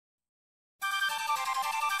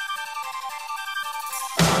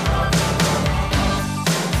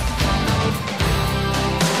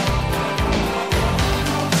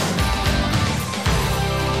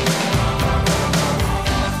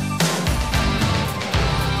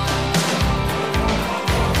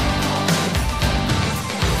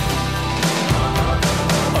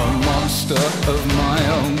monster of my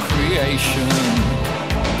own creation.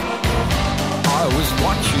 I was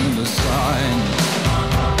watching the signs.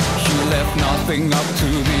 She left nothing up to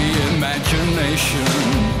the imagination.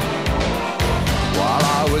 While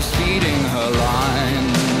I was feeding her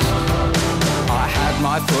lines, I had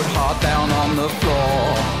my foot hard down on the floor.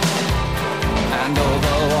 And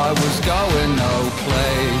although I was going no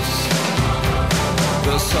place,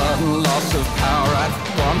 the sudden loss of power at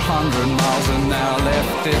 100 miles an hour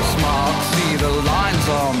left its mark. See the lines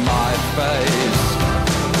on my face,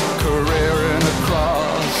 careering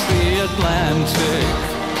across the Atlantic,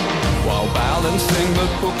 while balancing the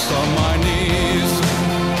books on my knees.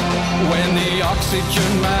 When the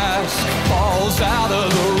oxygen mask falls out of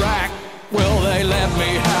the rack, will they let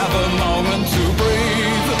me have a moment to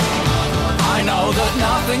breathe? I know that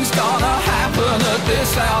nothing's gonna happen at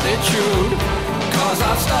this altitude, 'cause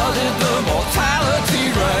I've studied the mortality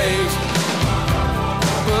rate.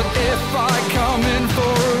 But if I come in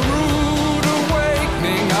for a rude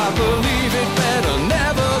awakening, I believe it better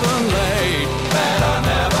never than late. Better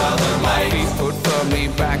never than late. My feet put firmly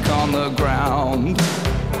back on the ground.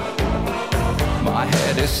 My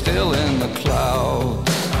head is still in the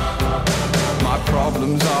clouds. My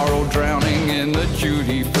problems are all drowning in the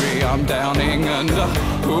duty-free I'm downing. And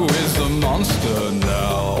who is the monster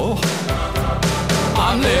now?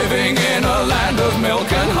 I'm living in a land of milk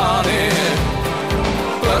and honey,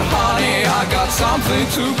 but honey, I got something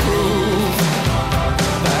to prove.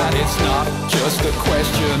 That it's not just a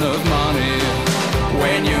question of money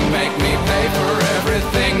when you make me pay for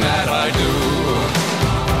everything that I do.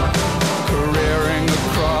 Careering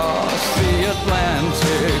across the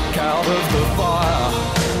Atlantic, out of the fire,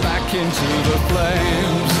 back into the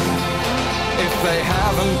flames. If they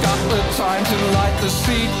haven't got the time to light the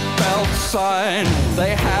seatbelt sign,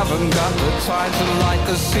 they haven't got the time to light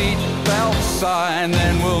the seatbelt sign,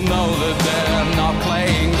 then we'll know that they're not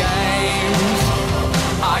playing games.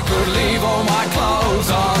 I could leave all my clothes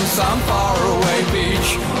on some faraway beach,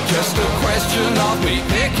 just a question of me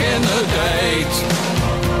picking the date.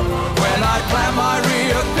 When I plan my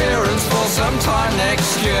reappearance for some time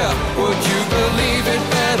next year,